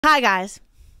Hi guys.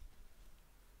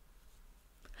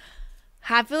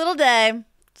 Happy little day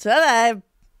today.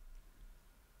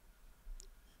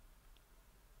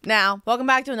 Now, welcome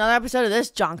back to another episode of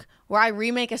this junk where I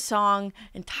remake a song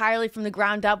entirely from the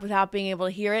ground up without being able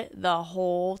to hear it the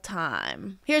whole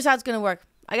time. Here's how it's going to work.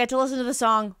 I get to listen to the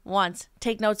song once,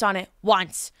 take notes on it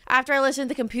once. After I listen,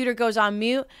 the computer goes on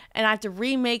mute and I have to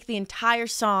remake the entire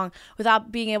song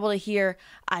without being able to hear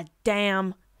a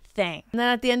damn thing. And then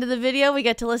at the end of the video, we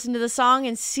get to listen to the song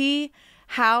and see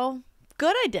how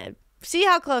good I did. See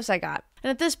how close I got. And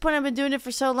at this point, I've been doing it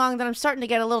for so long that I'm starting to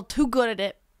get a little too good at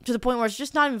it, to the point where it's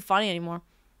just not even funny anymore.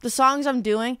 The songs I'm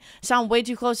doing sound way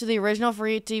too close to the original for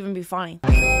it to even be funny.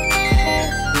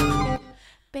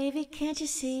 Baby, can't you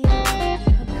see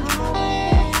I'm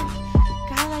calling?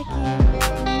 Guy like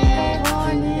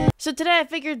you. So today I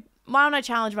figured, why don't I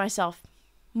challenge myself?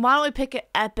 Why don't we pick an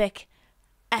epic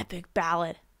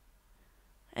ballad?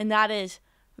 And that is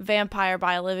Vampire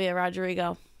by Olivia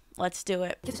Rodrigo. Let's do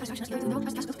it.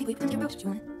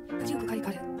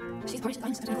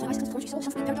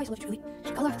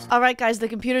 Alright guys, the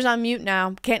computer's on mute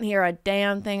now. Can't hear a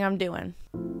damn thing I'm doing.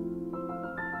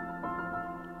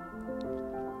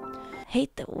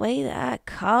 Hate the way that I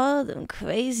call them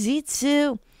crazy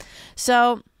too.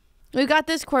 So we've got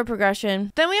this chord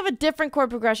progression. Then we have a different chord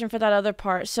progression for that other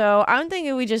part. So I'm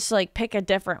thinking we just like pick a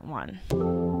different one.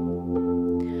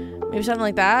 Maybe something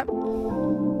like that.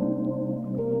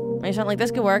 Maybe something like this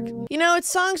could work. You know, it's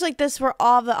songs like this where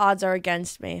all the odds are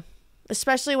against me.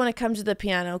 Especially when it comes to the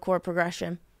piano chord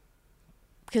progression.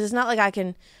 Because it's not like I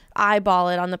can eyeball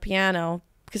it on the piano.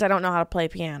 Because I don't know how to play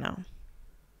piano.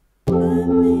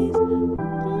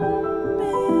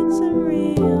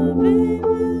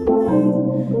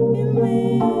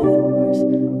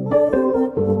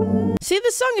 See,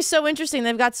 this song is so interesting.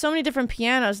 They've got so many different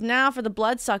pianos. Now for the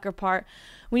bloodsucker part,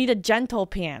 we need a gentle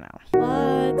piano.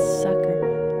 Bloodsucker.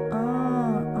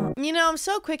 You know, I'm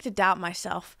so quick to doubt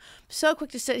myself. I'm so quick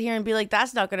to sit here and be like,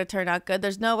 that's not going to turn out good.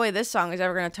 There's no way this song is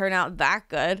ever going to turn out that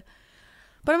good.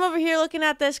 But I'm over here looking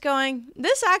at this going,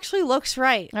 this actually looks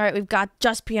right. All right, we've got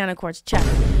just piano chords. Check.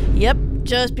 Yep,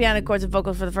 just piano chords and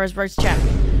vocals for the first verse. Check.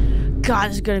 God,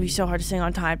 this is going to be so hard to sing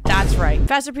on time. That's right.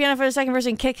 Faster piano for the second verse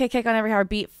and kick, kick, kick on every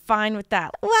heartbeat. Fine with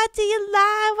that. What do you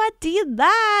like? What do you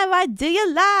like? What do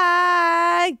you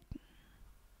like?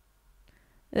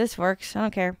 This works. I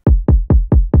don't care.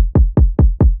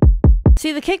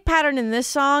 See, the kick pattern in this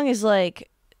song is like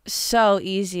so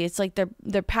easy. It's like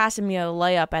they're passing me a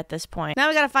layup at this point. Now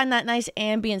we gotta find that nice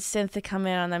ambient synth to come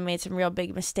in on that made some real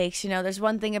big mistakes. You know, there's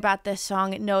one thing about this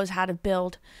song, it knows how to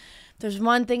build. There's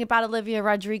one thing about Olivia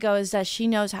Rodrigo is that she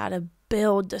knows how to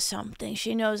build to something.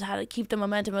 She knows how to keep the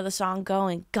momentum of the song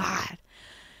going. God,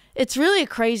 it's really a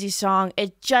crazy song.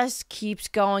 It just keeps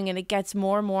going and it gets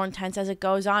more and more intense as it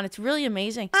goes on. It's really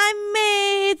amazing. I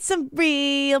made some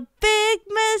real big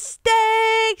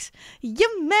mistakes.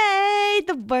 You made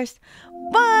the worst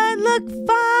one look fine.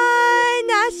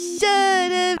 I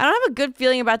should've. I don't have a good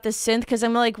feeling about this synth because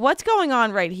I'm like, what's going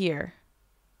on right here?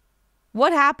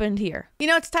 What happened here? You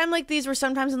know, it's time like these where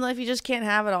sometimes in life you just can't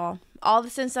have it all. All the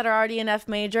synths that are already in F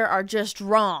major are just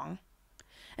wrong.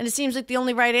 And it seems like the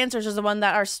only right answers are the one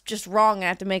that are just wrong and I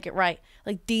have to make it right.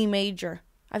 Like D major.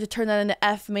 I have to turn that into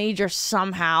F major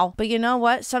somehow. But you know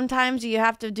what? Sometimes you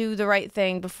have to do the right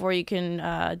thing before you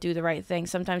can do the right thing.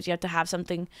 Sometimes you have to have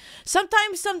something.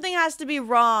 Sometimes something has to be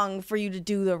wrong for you to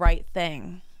do the right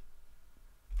thing.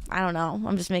 I don't know.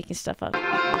 I'm just making stuff up.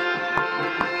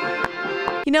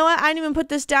 You know what? I didn't even put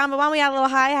this down, but why don't we add a little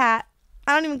hi-hat?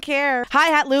 I don't even care.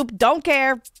 Hi-hat loop, don't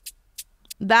care.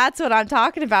 That's what I'm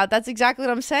talking about. That's exactly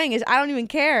what I'm saying is I don't even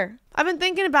care. I've been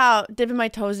thinking about dipping my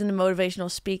toes into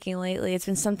motivational speaking lately. It's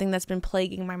been something that's been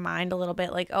plaguing my mind a little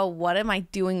bit. Like, oh, what am I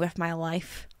doing with my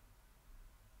life?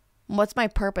 What's my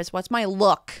purpose? What's my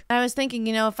look? And I was thinking,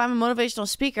 you know, if I'm a motivational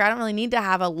speaker, I don't really need to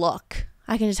have a look.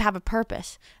 I can just have a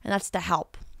purpose, and that's to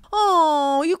help.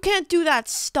 Oh, you can't do that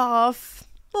stuff.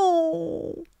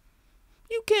 Oh,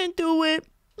 you can't do it.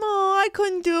 Oh, I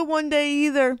couldn't do it one day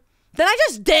either. Then I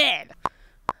just did.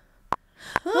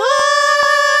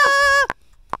 Ah!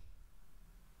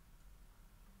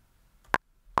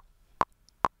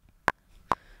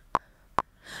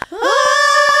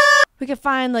 Ah! We could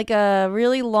find like a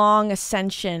really long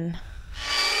ascension.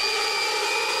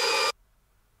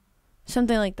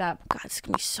 Something like that. God, it's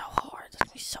gonna be so hard. It's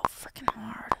gonna be so freaking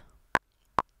hard.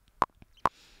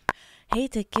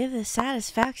 Hate to give the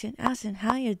satisfaction, asking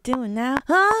how you're doing now.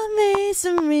 I made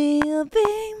some real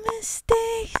big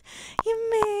mistakes. You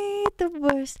made the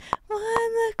worst one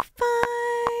look fine.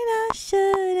 I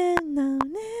should have known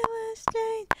it was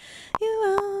strange. You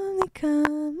only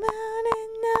come out at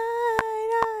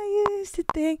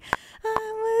to think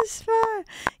I was smart.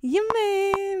 You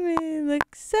made me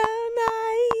look so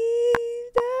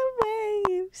naive. The way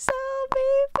you sold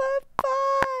me for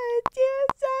parts. You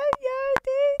sunk your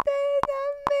teeth into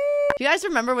me. Do you guys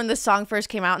remember when this song first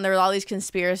came out and there were all these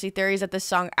conspiracy theories that this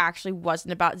song actually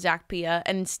wasn't about Zach Pia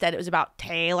and instead it was about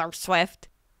Taylor Swift?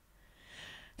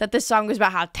 That this song was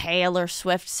about how Taylor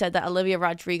Swift said that Olivia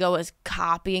Rodrigo was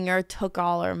copying her, took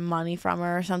all her money from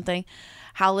her or something.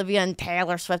 How Olivia and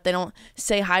Taylor Swift, they don't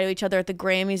say hi to each other at the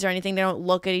Grammys or anything. They don't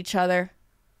look at each other.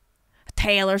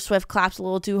 Taylor Swift claps a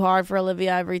little too hard for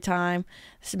Olivia every time.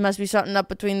 This must be something up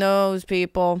between those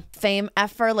people. Fame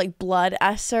effer, like blood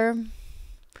esser.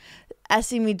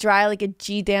 Essing me dry like a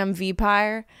G-damn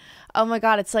vampire. Oh my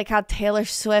God, it's like how Taylor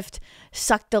Swift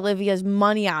sucked Olivia's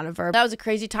money out of her. That was a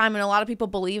crazy time and a lot of people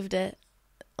believed it.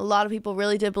 A lot of people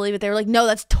really did believe it. They were like, no,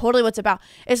 that's totally what it's about.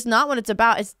 It's not what it's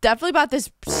about. It's definitely about this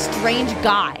strange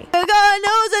guy. God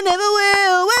knows I never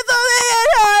will. With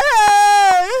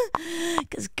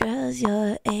 'cause girls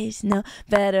your age know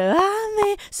better. I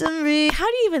made some How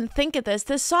do you even think of this?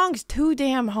 This song's too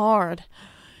damn hard.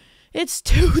 It's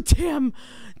too damn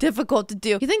difficult to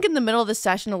do. You think in the middle of the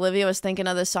session, Olivia was thinking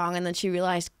of this song and then she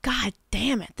realized, God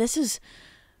damn it, this is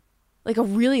like a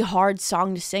really hard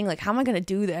song to sing. Like, how am I going to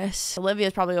do this?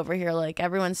 Olivia's probably over here like,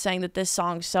 everyone's saying that this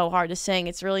song's so hard to sing.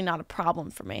 It's really not a problem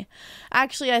for me.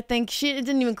 Actually, I think it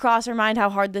didn't even cross her mind how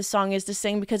hard this song is to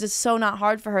sing because it's so not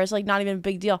hard for her. It's like not even a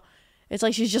big deal. It's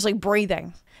like she's just like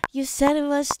breathing. You said it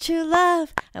was true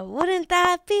love, and wouldn't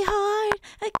that be hard?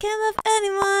 I can't love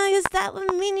anyone, 'cause that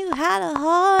would mean you had a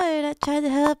heart. I tried to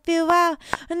help you out,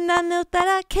 and I know that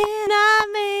I can't. I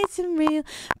made some real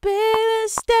big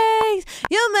mistakes.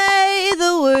 You made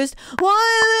the worst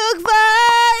one look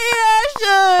fine. I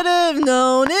should have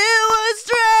known it was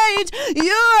strange.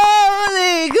 You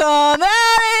only come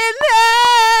out in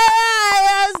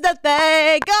hands that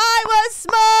they I was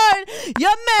smart.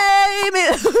 You made me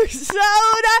look so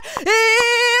naive.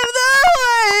 The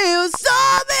way you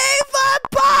saw me for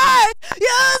parts.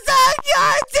 You sunk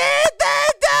your teeth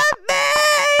into me.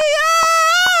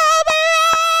 I'm a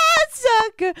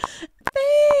sucker.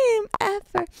 Fame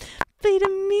effort.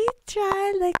 Bleeding me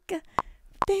dry like a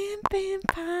damn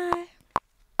vampire.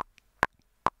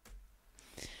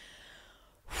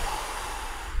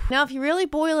 Now, if you really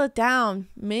boil it down,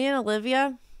 me and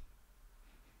Olivia,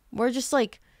 we're just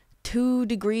like 2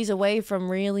 degrees away from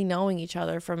really knowing each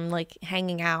other, from like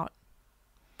hanging out.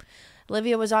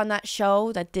 Olivia was on that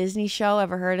show, that Disney show.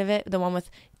 Ever heard of it? The one with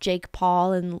Jake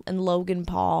Paul and Logan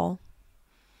Paul.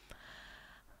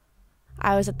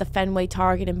 I was at the Fenway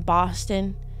Target in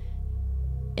Boston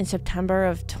in September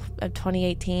of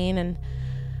 2018, and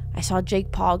I saw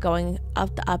Jake Paul going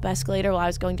up the up escalator while I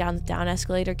was going down the down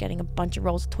escalator, getting a bunch of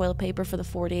rolls of toilet paper for the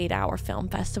 48-hour film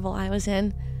festival I was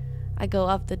in. I go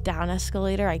up the down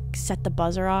escalator. I set the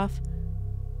buzzer off.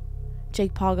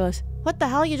 Jake Paul goes, "What the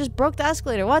hell? You just broke the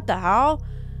escalator. What the hell?"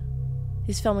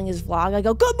 He's filming his vlog. I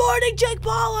go, "Good morning, Jake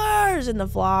Paulers!" in the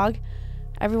vlog.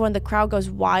 Everyone, the crowd goes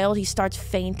wild. He starts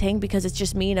fainting because it's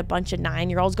just me and a bunch of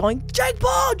 9-year-olds going, "Jake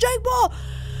Paul! Jake Paul!"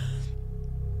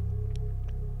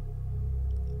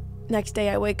 Next day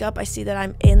I wake up, I see that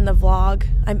I'm in the vlog.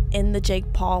 I'm in the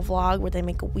Jake Paul vlog where they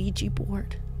make a Ouija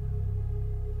board.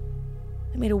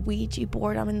 They made a Ouija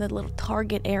board. I'm in the little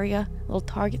Target area, little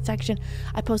Target section.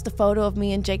 I post a photo of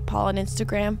me and Jake Paul on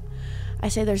Instagram. I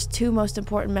say there's 2 most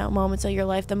important moments of your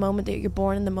life, the moment that you're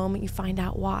born and the moment you find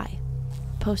out why.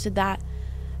 Posted that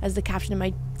as the caption of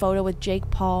my photo with Jake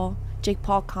Paul. Jake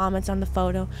Paul comments on the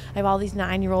photo. I have all these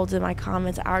 9-year-olds in my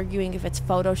comments arguing if it's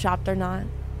photoshopped or not.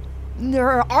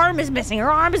 Her arm is missing. Her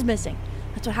arm is missing.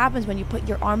 That's what happens when you put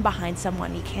your arm behind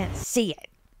someone. You can't see it.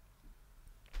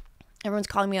 Everyone's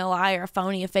calling me a liar, a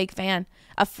phony, a fake fan,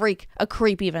 a freak, a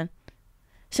creep even.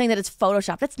 Saying that it's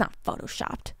photoshopped. It's not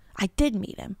photoshopped. I did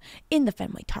meet him in the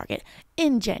Fenway Target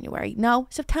in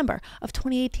September of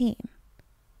 2018.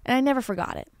 And I never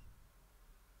forgot it.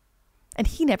 And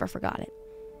he never forgot it.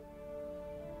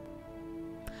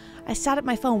 I sat at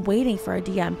my phone waiting for a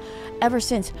DM ever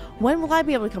since. When will I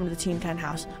be able to come to the Team 10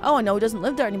 house? Oh, I know he doesn't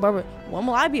live there anymore, but when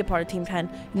will I be a part of Team 10?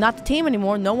 Not the team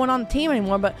anymore, no one on the team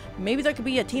anymore, but maybe there could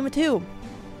be a team of 2.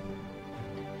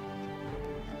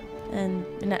 And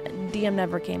DM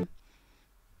never came.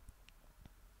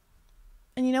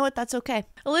 And you know what? That's okay.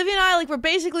 Olivia and I, we're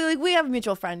basically, we have a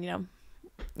mutual friend, you know.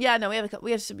 Yeah, no,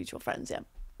 we have some mutual friends, yeah.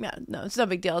 Yeah, no, it's no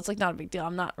big deal. It's not a big deal.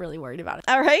 I'm not really worried about it.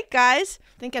 All right, guys.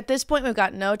 I think at this point we've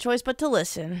got no choice but to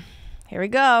listen. Here we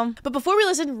go. But before we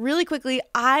listen, really quickly,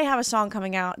 I have a song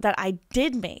coming out that I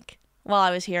did make while I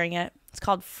was hearing it. It's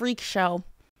called Freak Show.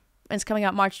 And it's coming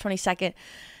out March 22nd.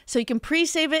 So you can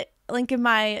pre-save it. link in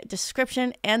my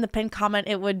description and the pinned comment.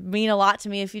 It would mean a lot to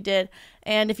me if you did.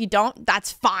 And if you don't,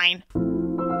 that's fine.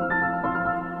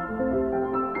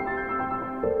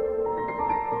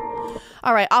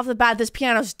 All right, off the bat, this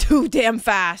piano's too damn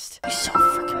fast. It's so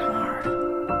freaking hard.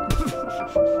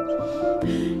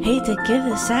 Hate to give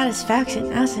the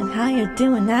satisfaction, asking how you're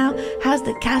doing now. How's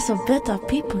the castle built of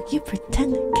people you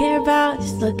pretend to care about?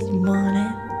 Just look at the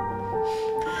morning.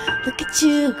 Look at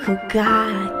you, cool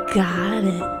guy, I got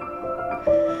it.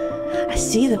 I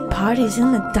see the parties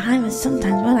and the diamonds.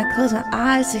 Sometimes when I close my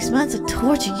eyes, 6 months of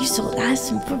torture. You sold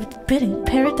ice and forbidden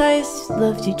paradise.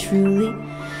 Loved you truly.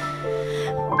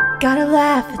 Gotta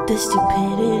laugh at the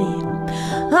stupidity.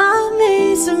 I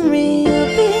made some real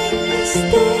big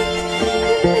mistakes.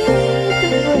 You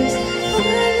made the worst.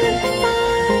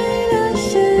 I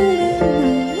should've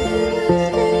known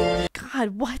it was. God,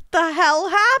 what the hell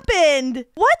happened?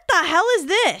 What the hell is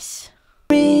this?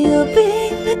 Real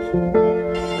big.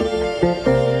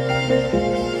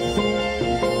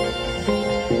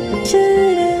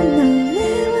 Should've known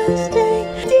it was straight.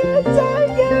 You took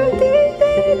your teeth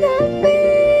in me.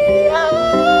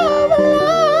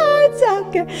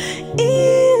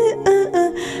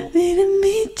 Making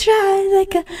me try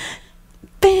like a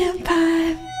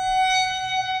vampire.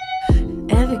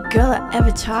 Every girl I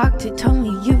ever talked to told me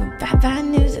you were bad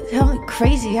news. It held me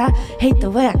crazy. I hate the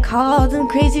way I called them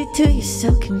crazy too. You're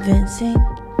so convincing.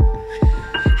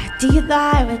 How do you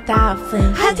lie without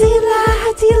flinching? How do you lie?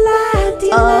 How do you lie? How do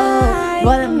you lie?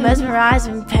 What a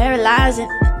mesmerizing, paralyzing,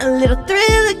 a little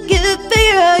thrill to get a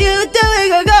figure out you're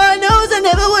doing. Oh, God knows I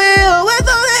never will. With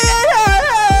only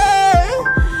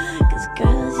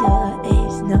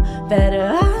better.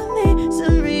 I made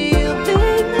some real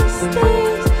big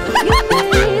mistakes. You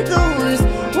made the worst.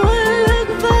 Wanna look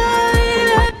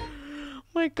fine.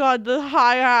 Oh my God, the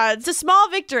hi-hat. It's a small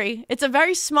victory. It's a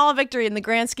very small victory in the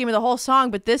grand scheme of the whole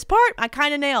song, but this part I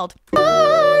kind of nailed.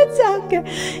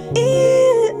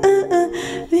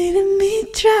 Making me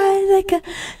try like a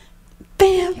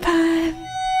vampire.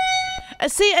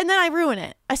 See, and then I ruin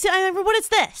it. What is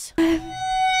this?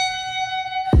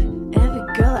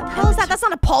 How is that? That's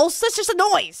not a pulse. That's just a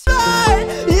noise.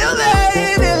 You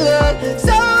made me look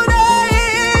so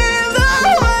naive. The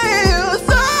way you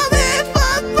saw me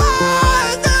for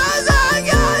parts. Those are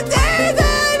your days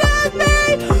and me.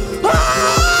 Oh,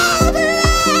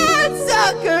 blood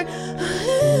sucker.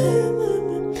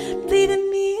 Bleeding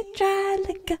me dry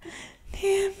like a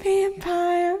damn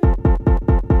vampire.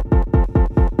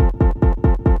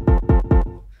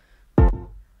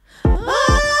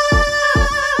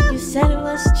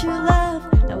 True love,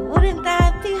 now wouldn't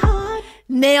that be hard?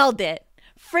 Nailed it.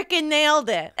 Freaking nailed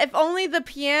it. If only the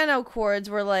piano chords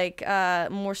were like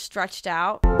more stretched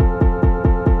out.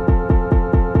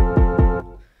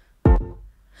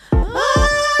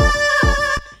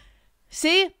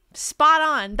 See? Spot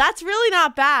on. That's really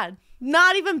not bad.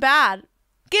 Not even bad.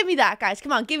 Give me that, guys.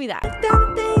 Come on, give me that. The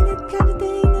kind of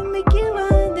thing that make you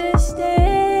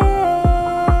understand.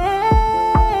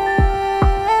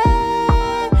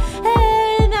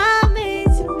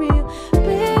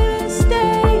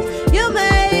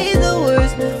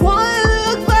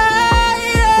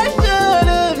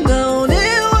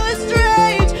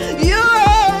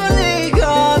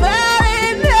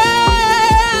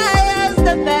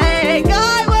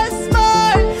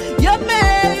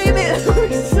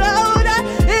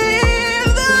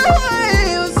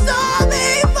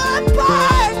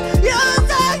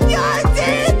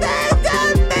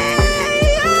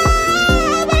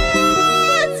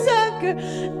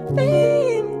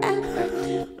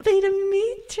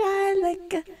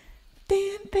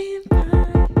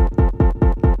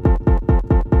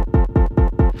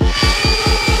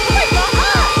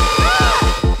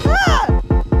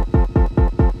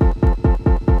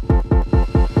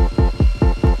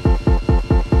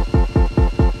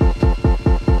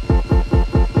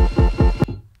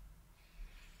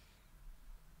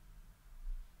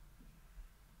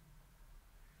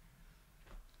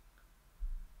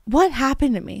 What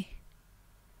happened to me?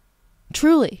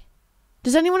 Truly.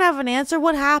 Does anyone have an answer?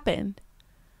 What happened?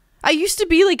 I used to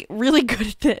be like really good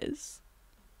at this.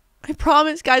 I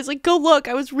promise, guys, like go look.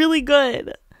 I was really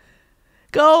good.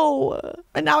 Go.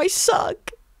 And now I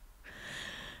suck.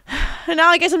 And now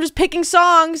I guess I'm just picking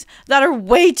songs that are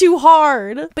way too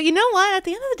hard. But you know what? At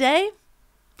the end of the day,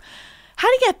 how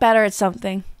to get better at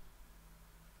something?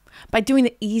 By doing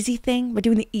the easy thing, by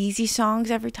doing the easy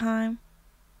songs every time.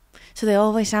 So they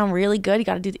always sound really good. You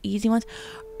got to do the easy ones.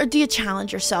 Or do you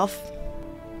challenge yourself?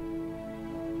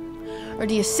 Or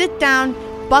do you sit down,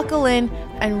 buckle in,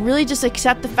 and really just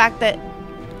accept the fact that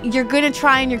you're going to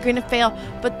try and you're going to fail,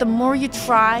 but the more you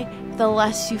try, the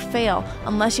less you fail.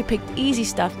 Unless you picked easy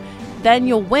stuff, then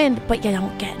you'll win, but you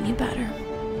don't get any better.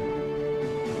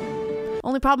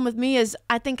 Only problem with me is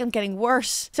I think I'm getting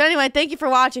worse. So anyway, thank you for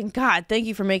watching. God, thank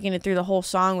you for making it through the whole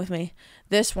song with me.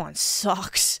 This one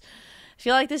sucks. If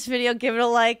you like this video, give it a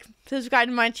like. Subscribe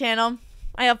to my channel.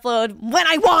 I upload when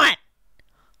I want.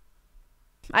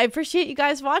 I appreciate you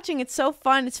guys watching. It's so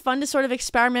fun. It's fun to sort of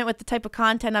experiment with the type of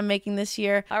content I'm making this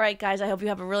year. All right, guys, I hope you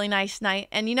have a really nice night.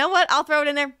 And you know what? I'll throw it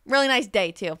in there. Really nice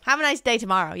day, too. Have a nice day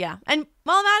tomorrow, yeah. And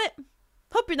while I'm at it,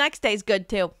 hope your next day is good,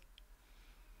 too.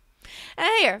 And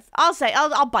here,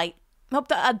 I'll bite. Hope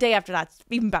the day after that's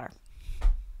even better.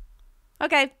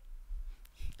 Okay.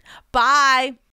 Bye.